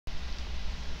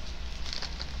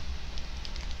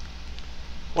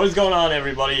What is going on,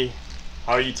 everybody?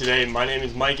 How are you today? My name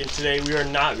is Mike, and today we are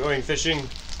not going fishing,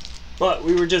 but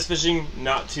we were just fishing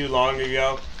not too long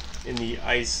ago in the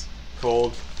ice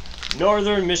cold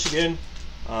northern Michigan,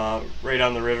 right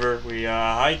on the river. We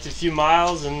hiked a few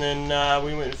miles and then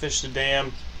we went and fished a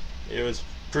dam. It was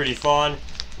pretty fun.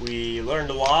 We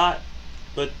learned a lot,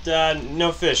 but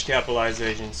no fish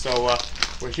capitalization. So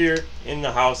we're here in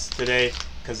the house today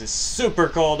because it's super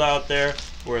cold out there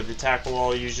where the tackle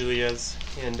wall usually is,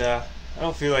 and I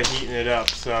don't feel like heating it up.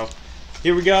 So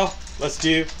here we go. Let's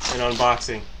do an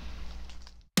unboxing.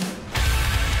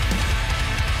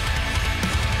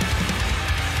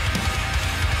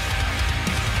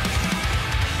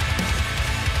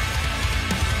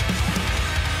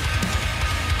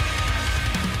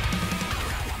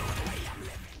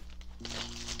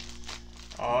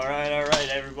 Alright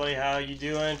everybody, how you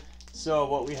doing? So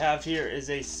what we have here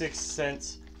is a 6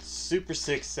 Sense Super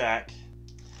 6 sack.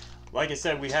 Like I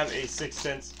said, we have a 6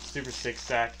 Sense Super 6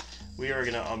 sack. We are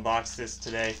going to unbox this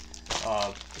today.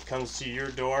 It comes to your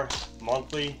door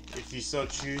monthly if you so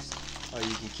choose.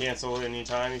 You can cancel it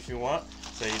anytime if you want.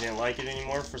 Say you didn't like it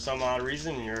anymore for some odd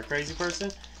reason and you're a crazy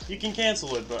person, you can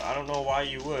cancel it, but I don't know why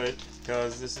you would,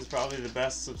 because this is probably the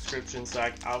best subscription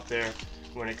sack out there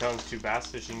when it comes to bass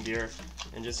fishing gear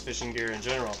and just fishing gear in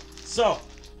general. So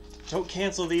don't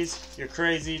cancel these. You're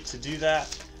crazy to do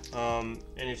that.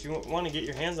 And if you want to get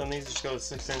your hands on these, just go to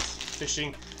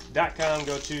 6sensefishing.com,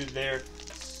 go to their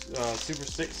Super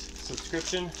 6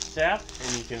 subscription tab,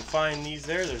 and you can find these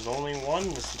there. There's only one.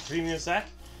 This is the premium sack,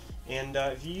 and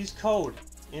if you use code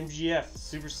MGF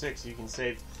Super 6, you can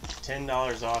save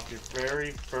 $10 off your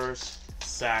very first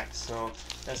sack. So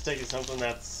that's taking something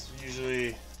that's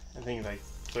usually, I think, like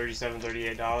 $37,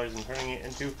 $38 and turning it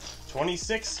into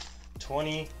 $28,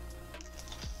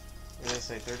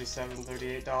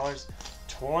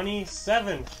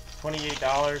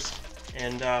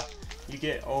 and you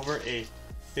get over a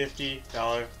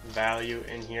 $50 value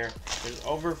in here. There's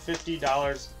over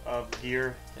 $50 of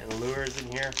gear and lures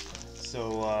in here.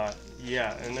 So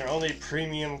yeah, and they're only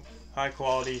premium, high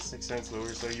quality 6 Sense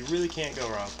lures, so you really can't go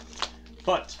wrong.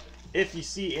 But if you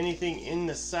see anything in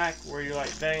the sack where you're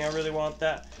like, dang, I really want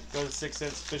that, go to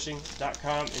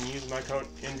 6sensefishing.com and use my code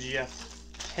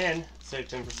MGF10, save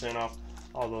 10% off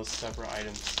all those separate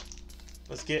items.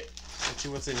 Let's get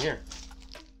into what's in here.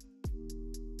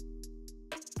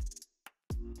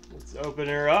 Let's open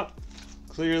her up.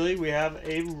 Clearly we have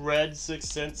a red 6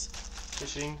 Sense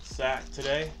fishing sack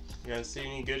today. You guys see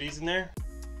any goodies in there?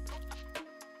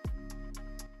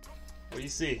 What do you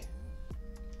see?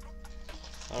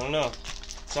 I don't know.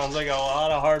 Sounds like a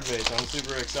lot of hard baits. I'm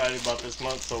super excited about this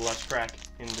month, so let's crack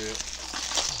into it.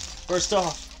 First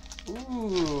off,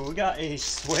 ooh, we got a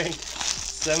Swank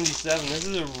 77. This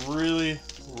is a really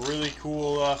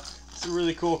cool. It's a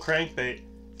really cool crankbait.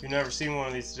 If you've never seen one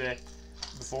of these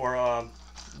before,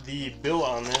 the bill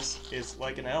on this is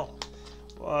like an L.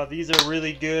 These are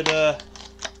really good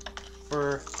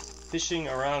for fishing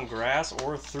around grass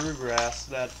or through grass.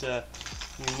 That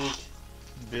unique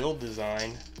bill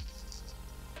design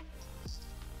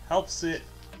helps it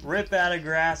rip out of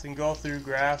grass and go through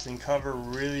grass and cover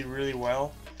really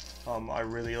well. I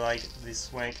really like the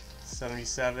Swank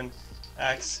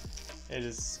 77X. It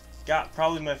has got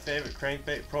probably my favorite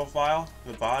crankbait profile.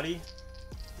 The body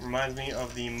reminds me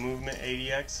of the Movement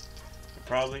 80X. It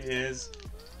probably is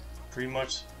pretty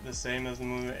much the same as the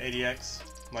Movement 80X,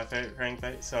 my favorite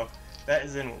crankbait. So that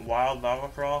is in Wild Lava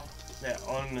Crawl, that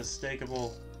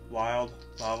unmistakable wild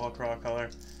lava crawl color.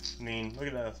 I mean, look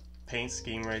at that paint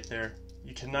scheme right there.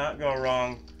 You cannot go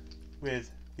wrong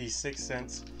with the 6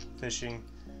 Sense fishing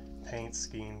paint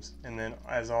schemes. And then,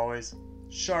 as always,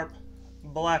 sharp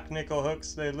black nickel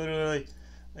hooks. They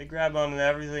grab onto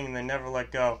everything and they never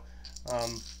let go.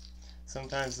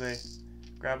 Sometimes they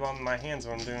grab onto my hands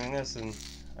when I'm doing this and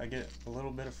I get a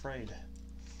little bit afraid.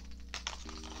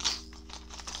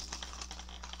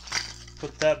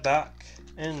 Put that back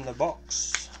in the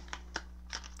box.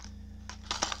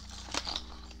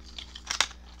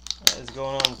 That is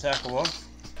going on the tackle wall.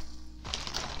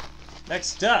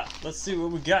 Next up, let's see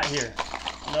what we got here.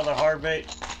 Another hard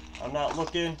bait. I'm not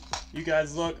looking. You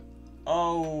guys look.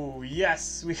 Oh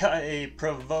yes, we got a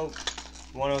Provoke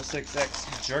 106X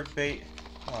jerkbait.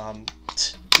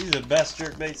 These are the best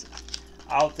jerkbaits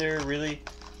out there, really.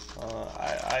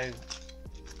 I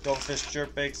don't fish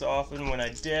jerkbaits often. When I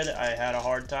did, I had a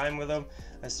hard time with them.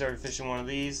 I started fishing one of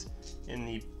these in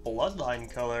the Bloodline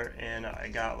color, and I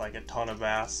got like a ton of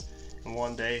bass in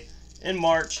one day in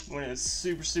March when it was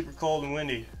super cold and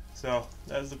windy. So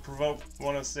that is the Provoke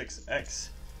 106X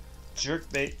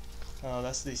jerkbait.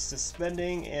 That's the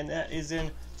suspending, and that is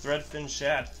in threadfin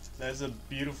shad. That is a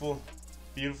beautiful,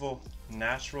 beautiful,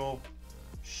 natural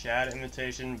shad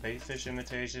imitation, baitfish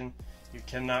imitation. You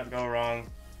cannot go wrong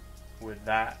with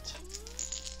that.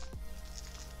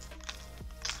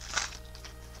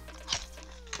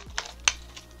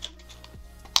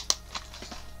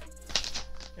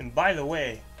 And by the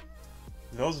way,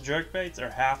 those jerkbaits are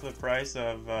half the price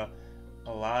of a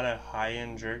lot of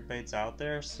high-end jerkbaits out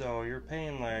there. So you're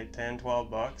paying like 10-12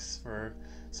 bucks for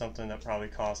something that probably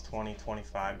costs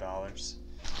 $20-25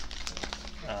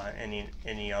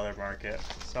 any other market.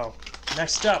 So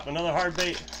next up, another hard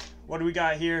bait. What do we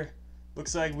got here?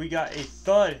 Looks like we got a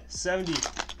Thud 70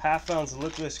 half-ounce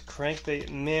lipless crankbait.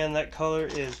 Man, that color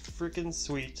is freaking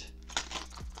sweet.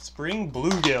 Spring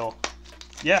bluegill.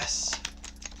 Yes.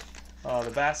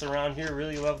 The bass around here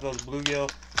really love those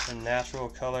bluegill and natural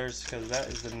colors because that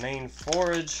is the main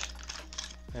forage.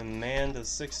 And man, does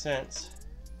 6 Cents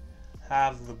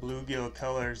have the bluegill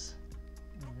colors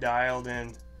dialed in.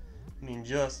 I mean,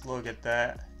 just look at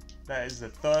that. That is the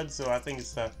Thud, so I think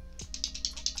it's the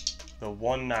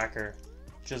one knocker.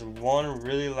 Just one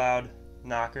really loud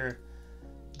knocker.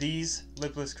 These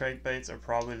lipless crankbaits are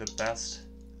probably the best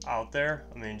out there.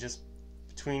 I mean, just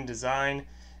between design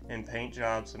and paint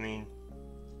jobs, I mean,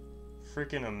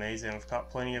 freaking amazing. I've caught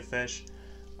plenty of fish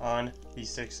on these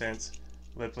 6 Cents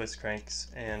lipless cranks,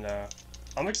 and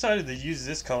I'm excited to use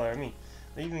this color. I mean,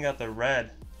 they even got the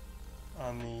red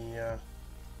on the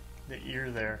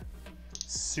ear there.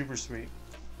 Super sweet.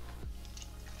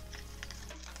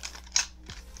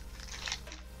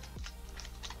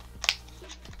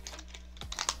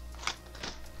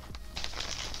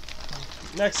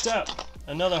 Next up,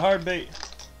 another hard bait.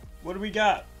 What do we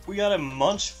got? We got a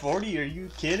Munch 40. Are you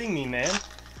kidding me, man?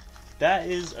 That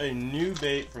is a new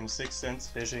bait from 6 Cents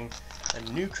Fishing, a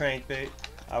new crankbait.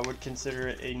 I would consider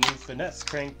it a new finesse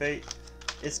crankbait.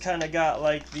 It's kind of got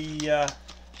like the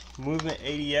Movement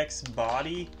 80X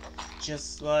body,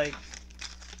 just like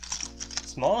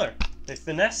smaller. They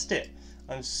finessed it.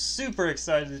 I'm super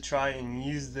excited to try and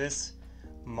use this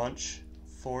Munch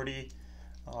 40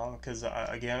 because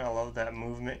again, I love that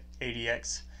Movement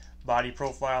 80X body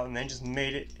profile, and they just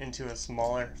made it into a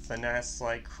smaller finesse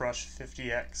like Crush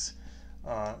 50X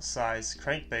size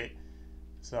crankbait.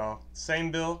 So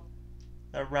same bill,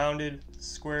 that rounded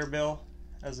square bill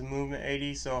as a Movement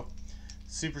 80, so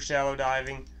super shallow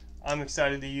diving. I'm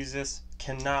excited to use this.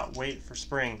 Cannot wait for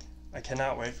spring. I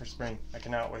cannot wait for spring. I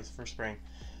cannot wait for spring.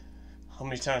 How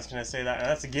many times can I say that? And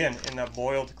that's again in that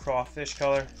boiled crawfish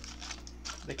color.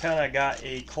 They kind of got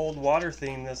a cold water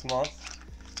theme this month.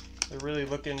 They're really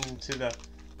looking into the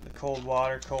cold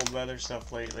water, cold weather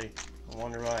stuff lately. I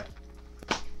wonder why.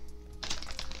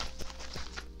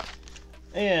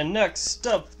 And next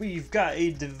up, we've got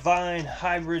a Divine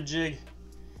hybrid jig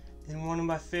in one of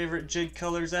my favorite jig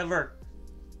colors ever.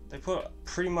 They put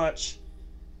pretty much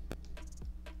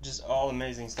just all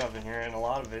amazing stuff in here, and a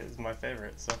lot of it is my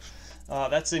favorite. So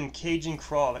that's in Cajun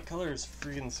Crawl. That color is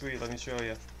freaking sweet. Let me show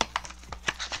you.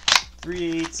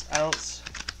 3/8 ounce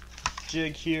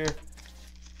jig here.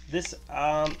 This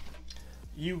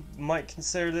you might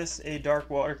consider this a dark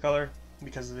watercolor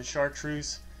because of the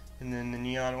chartreuse and then the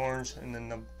neon orange and then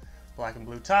the black and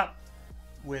blue top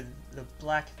with the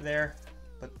black there,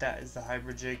 but that is the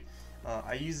hybrid jig.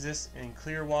 I use this in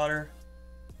clear water,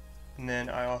 and then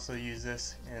I also use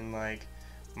this in like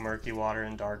murky water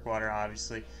and dark water,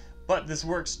 obviously, but this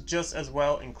works just as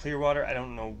well in clear water. I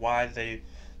don't know why they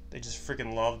just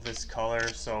freaking love this color.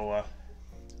 So I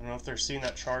don't know if they're seeing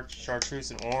that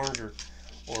chartreuse and orange or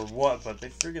what, but they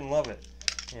freaking love it.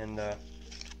 And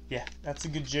yeah, that's a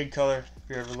good jig color if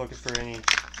you're ever looking for any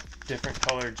different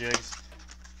color jigs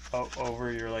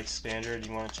over your like standard.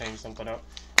 You want to change something up,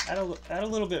 add a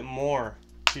little bit more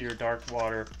to your dark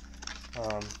water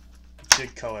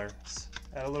jig colors.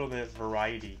 Add a little bit of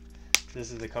variety.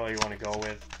 This is the color you want to go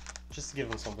with, just to give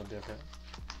them something different.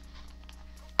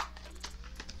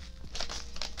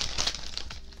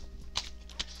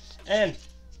 And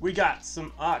we got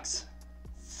some Ox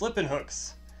flipping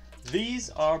hooks. These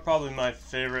are probably my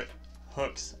favorite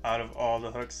hooks out of all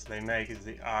the hooks they make, is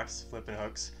the Ox flipping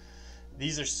hooks.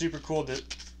 These are super cool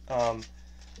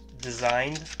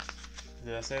designed.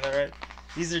 Did I say that right?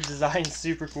 These are designed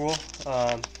super cool,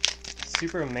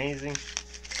 super amazing.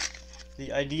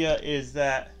 The idea is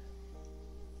that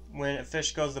when a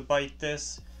fish goes to bite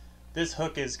this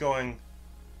hook is going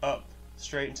up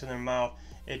straight into their mouth.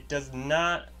 It does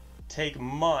not take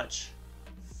much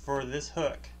for this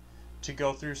hook to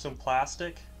go through some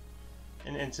plastic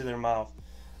and into their mouth.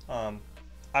 I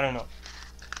don't know.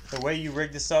 The way you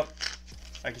rig this up,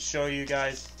 I can show you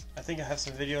guys. I think I have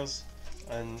some videos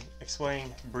and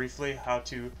explain briefly how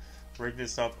to rig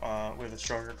this up with a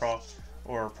stroker crawl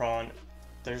or a prawn.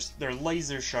 They're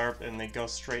laser sharp and they go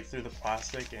straight through the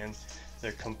plastic, and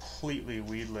they're completely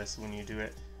weedless when you do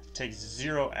it. It takes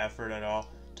zero effort at all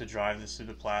to drive this through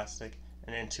the plastic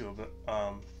and into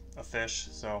a fish.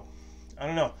 So I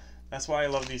don't know, that's why I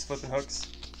love these flipping hooks,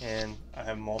 and I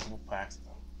have multiple packs of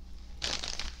them.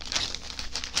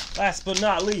 Last but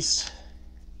not least,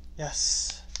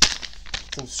 yes,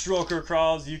 some stroker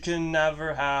crawls. You can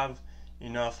never have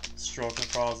enough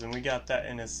stroker crawls, and we got that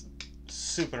in this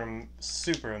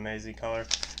super amazing color,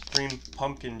 green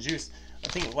pumpkin juice. I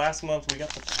think last month we got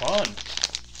the prawn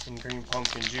in green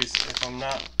pumpkin juice, if I'm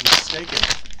not mistaken.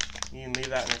 You can leave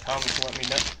that in the comments and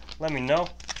let me know.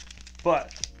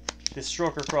 But this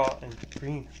stroker crawl in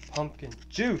green pumpkin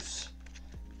juice,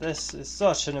 this is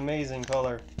such an amazing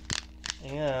color.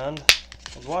 And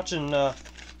I was watching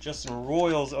Justin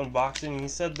Royals unboxing. He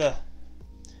said there's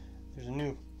a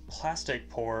new plastic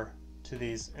pour to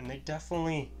these, and they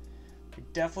definitely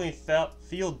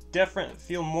feel different,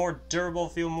 feel more durable,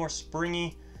 feel more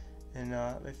springy, and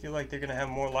they feel like they're gonna have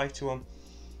more life to them.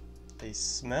 They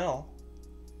smell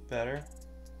better,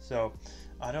 so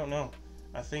I don't know.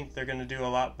 I think they're gonna do a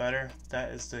lot better.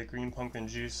 That is the green pumpkin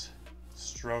juice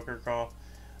stroker crawl.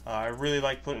 I really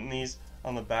like putting these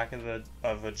on the back of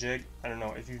a jig. I don't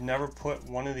know if you've never put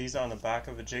one of these on the back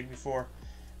of a jig before.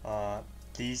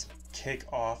 These kick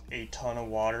off a ton of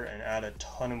water and add a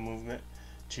ton of movement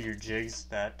to your jigs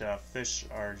that fish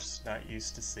are just not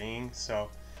used to seeing. So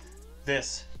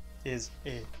this is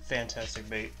a fantastic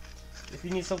bait if you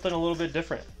need something a little bit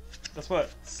different. That's what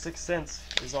 6th Sense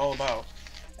is all about.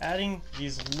 Adding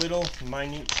these little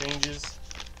minute changes,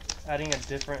 adding a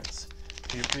difference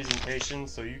to your presentation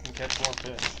so you can catch more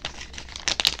fish.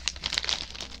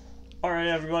 Alright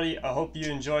everybody, I hope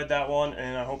you enjoyed that one,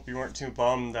 and I hope you weren't too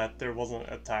bummed that there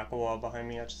wasn't a tackle wall behind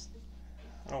me. I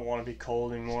don't want to be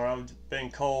cold anymore. I've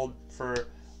been cold for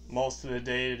most of the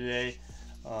day today.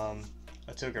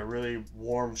 I took a really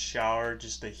warm shower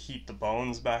just to heat the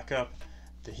bones back up,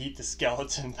 to heat the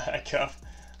skeleton back up.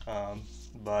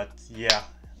 But yeah,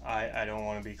 I don't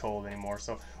want to be cold anymore.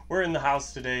 So we're in the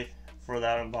house today for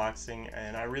that unboxing,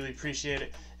 and I really appreciate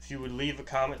it if you would leave a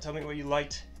comment, tell me what you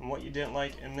liked and what you didn't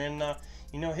like, and then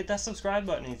hit that subscribe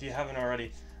button if you haven't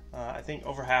already. I think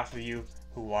over half of you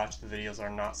who watch the videos are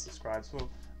not subscribed, so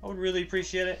I would really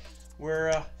appreciate it.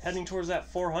 We're heading towards that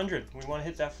 400. We want to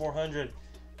hit that 400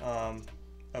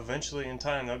 eventually in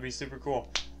time. That would be super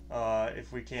cool.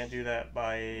 If we can't do that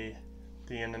by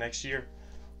the end of next year,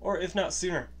 or if not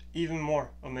sooner, even more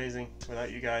amazing.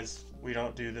 Without you guys, we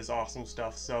don't do this awesome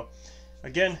stuff. So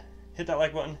again, hit that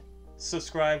like button,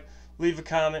 subscribe, leave a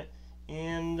comment,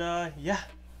 and yeah,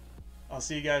 I'll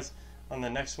see you guys on the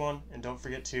next one. And don't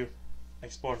forget to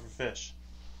explore for fish.